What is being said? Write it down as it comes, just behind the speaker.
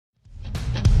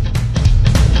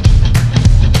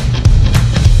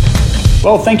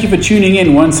Well, thank you for tuning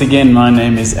in once again. My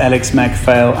name is Alex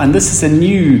MacPhail, and this is a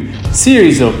new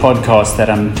series of podcasts that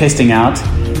I'm testing out,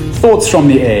 Thoughts from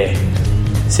the Air.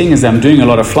 Seeing as I'm doing a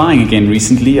lot of flying again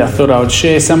recently, I thought I would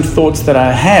share some thoughts that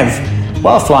I have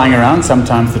while flying around.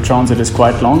 Sometimes the transit is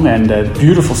quite long and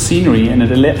beautiful scenery, and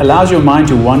it allows your mind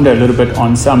to wander a little bit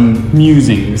on some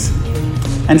musings.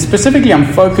 And specifically, I'm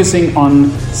focusing on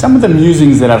some of the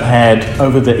musings that I've had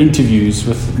over the interviews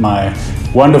with my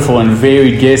wonderful and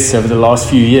varied guests over the last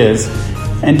few years.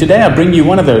 And today I bring you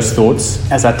one of those thoughts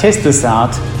as I test this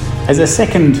out as a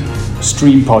second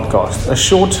stream podcast, a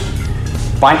short,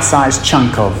 bite-sized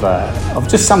chunk of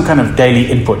just some kind of daily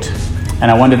input.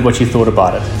 And I wondered what you thought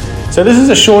about it. So this is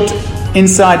a short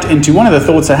insight into one of the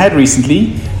thoughts I had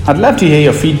recently. I'd love to hear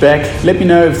your feedback. Let me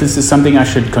know if this is something I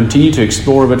should continue to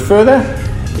explore a bit further.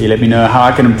 You let me know how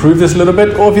I can improve this a little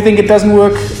bit, or if you think it doesn't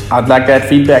work, I'd like that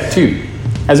feedback too.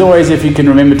 As always, if you can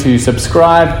remember to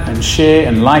subscribe and share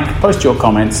and like, post your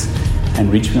comments,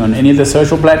 and reach me on any of the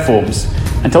social platforms.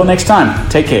 Until next time,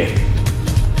 take care.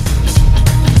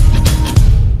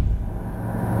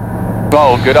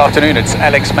 Well, good afternoon. It's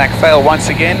Alex MacPhail once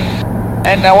again,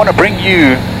 and I want to bring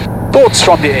you Thoughts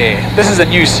from the Air. This is a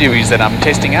new series that I'm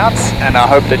testing out, and I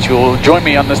hope that you'll join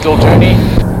me on this little journey.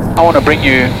 I want to bring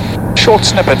you short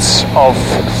snippets of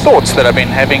thoughts that I've been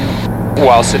having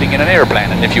while sitting in an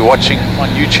airplane. And if you're watching on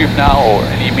YouTube now or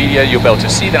any media, you'll be able to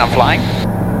see that I'm flying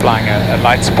a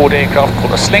light sport aircraft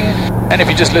called a Sling. And if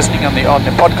you're just listening on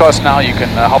the podcast now, you can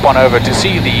hop on over to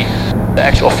see the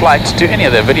actual flight to any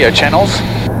of the video channels.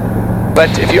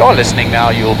 But if you are listening now,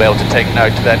 you'll be able to take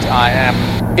note that I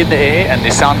am in the air and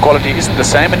the sound quality isn't the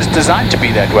same, and it's designed to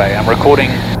be that way. I'm recording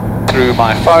through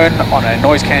my phone on a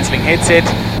noise cancelling headset,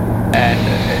 and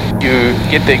you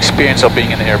get the experience of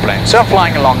being in the airplane. So I'm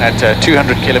flying along at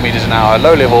 200 kilometers an hour,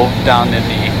 low level, down in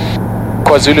the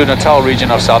KwaZulu-Natal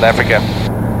region of South Africa.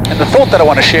 And the thought that I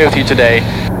want to share with you today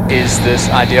is this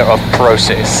idea of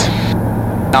process.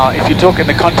 Now, if you talk in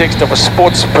the context of a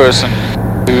sports person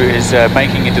who is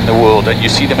making it in the world, and you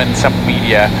see them in some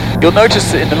media, you'll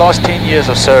notice that in the last 10 years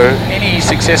or so, any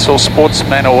successful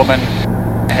sportsman or woman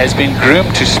has been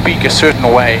groomed to speak a certain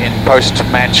way in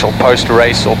post-match or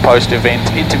post-race or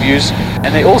post-event interviews,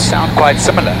 and they all sound quite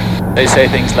similar. They say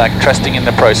things like trusting in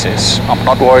the process. I'm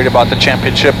not worried about the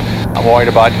championship. I'm worried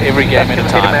about every game at a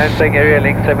time. Area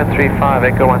link 735,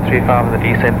 Echo 135 on the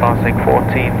descent passing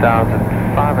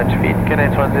 14,500 feet.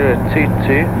 KNH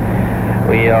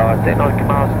 1022. We are 10 nautical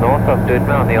miles north of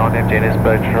Durban on the RNF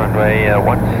Johannesburg runway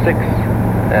 16.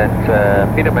 At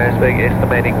Pietermaritzburg,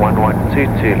 estimating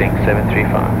 1122, link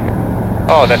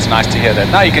 735. Oh, that's nice to hear that.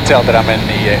 Now you can tell that I'm in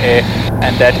the air,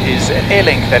 and that is an air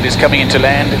link that is coming into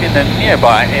land in the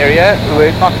nearby area.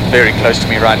 We're not very close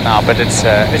to me right now, but it's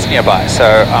nearby, so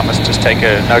I must just take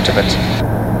a note of it.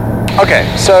 Okay,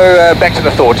 so back to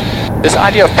the thought. This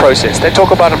idea of process. They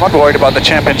talk about, I'm not worried about the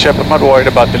championship, I'm not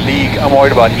worried about the league, I'm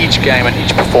worried about each game and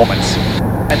each performance.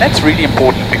 And that's really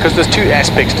important, because there's two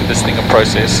aspects to this thing of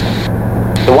process.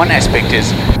 The one aspect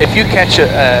is, if you catch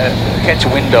a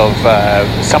wind of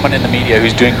someone in the media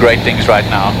who's doing great things right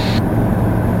now,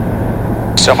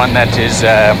 someone that is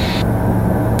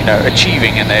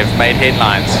achieving and they've made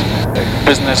headlines,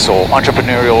 business or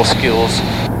entrepreneurial skills,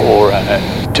 or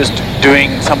just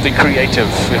doing something creative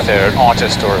if they're an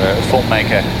artist or a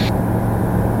filmmaker,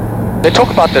 they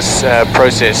talk about this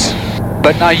process,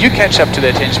 but now you catch up to their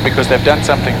attention because they've done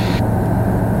something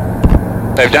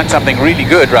really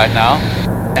good right now,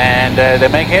 and they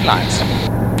make headlines.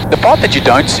 The part that you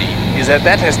don't see is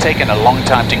that has taken a long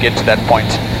time to get to that point,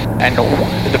 and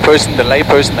the lay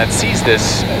person that sees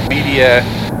this media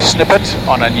snippet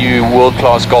on a new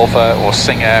world-class golfer or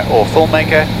singer or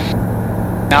filmmaker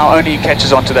now only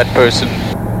catches on to that person,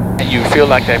 and you feel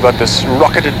like they've got this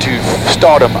rocketed to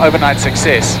stardom, overnight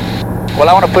success. Well,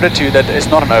 I want to put it to you that it's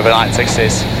not an overnight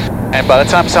success, and by the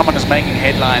time someone is making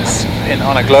headlines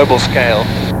on a global scale,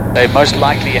 they most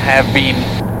likely have been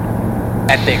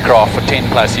at their craft for 10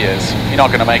 plus years. You're not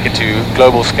going to make it to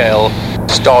global scale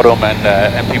stardom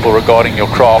and people regarding your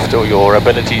craft or your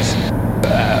abilities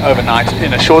overnight.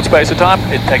 In a short space of time,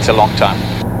 it takes a long time.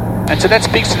 And so that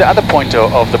speaks to the other point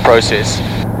of the process.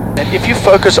 And if you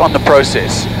focus on the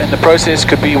process, and the process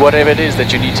could be whatever it is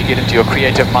that you need to get into your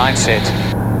creative mindset,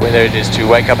 whether it is to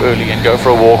wake up early and go for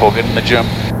a walk or get in the gym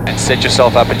and set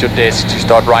yourself up at your desk to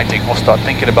start writing or start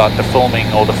thinking about the filming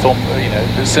or the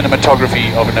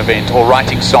cinematography of an event, or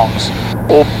writing songs,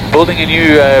 or building a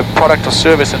new product or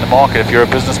service in the market if you're a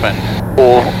businessman,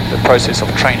 or the process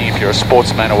of training if you're a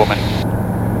sportsman or woman.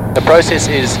 The process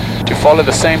is to follow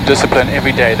the same discipline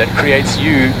every day that creates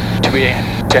you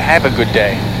to have a good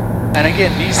day. And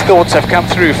again, these thoughts have come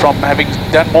through from having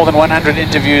done more than 100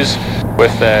 interviews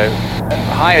with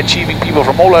high achieving people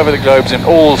from all over the globe in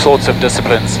all sorts of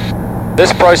disciplines.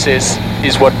 This process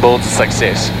is what builds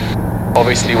success.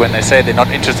 Obviously, when they say they're not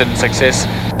interested in success,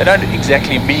 they don't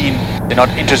exactly mean they're not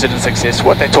interested in success.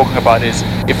 What they're talking about is,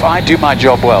 if I do my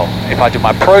job well, if I do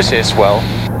my process well,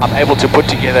 I'm able to put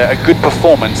together a good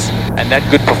performance, and that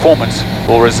good performance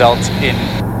will result in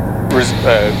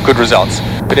good results.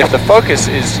 But if the focus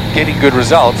is getting good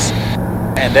results,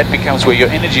 and that becomes where your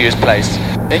energy is placed,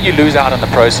 then you lose out on the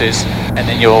process, and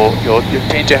then you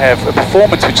tend to have a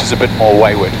performance which is a bit more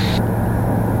wayward.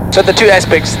 So the two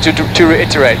aspects to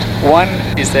reiterate. One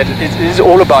is that it is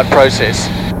all about process,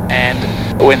 and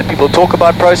when people talk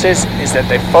about process, is that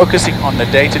they're focusing on the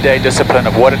day-to-day discipline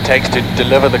of what it takes to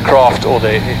deliver the craft or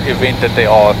the event that they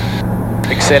are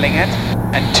excelling at.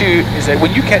 And two is that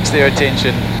when you catch their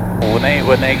attention, or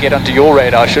when they get onto your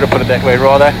radar, I should have put it that way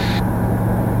rather,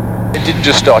 it didn't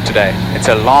just start today. It's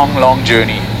a long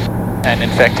journey. And in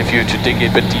fact, if you were to dig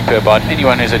a bit deeper about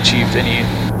anyone who's achieved any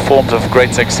forms of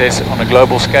great success on a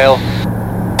global scale,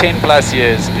 10 plus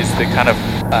years is the kind of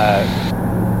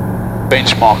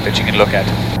benchmark that you can look at.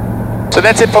 So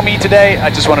that's it for me today. I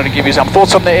just wanted to give you some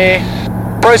thoughts from the air.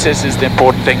 Process is the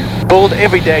important thing. Build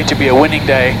every day to be a winning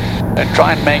day, and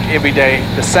try and make every day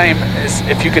the same as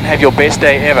if you can have your best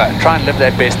day ever. Try and live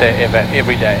that best day ever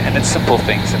every day. And it's simple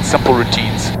things, it's simple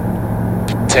routines.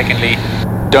 Secondly,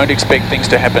 don't expect things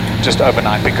to happen just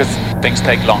overnight, because things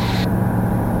take long.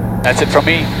 That's it from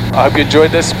me. I hope you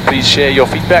enjoyed this. Please share your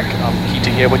feedback. I'm keen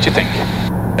to hear what you think.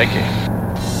 Thank you.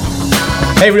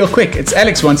 Hey, real quick, it's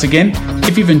Alex once again.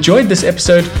 If you've enjoyed this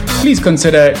episode, please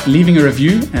consider leaving a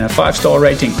review and a 5-star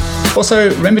rating. Also,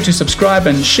 remember to subscribe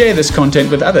and share this content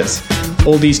with others.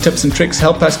 All these tips and tricks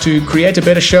help us to create a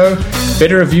better show.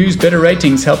 Better reviews, better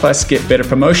ratings help us get better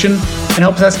promotion and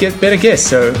help us get better guests.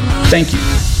 So, thank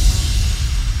you.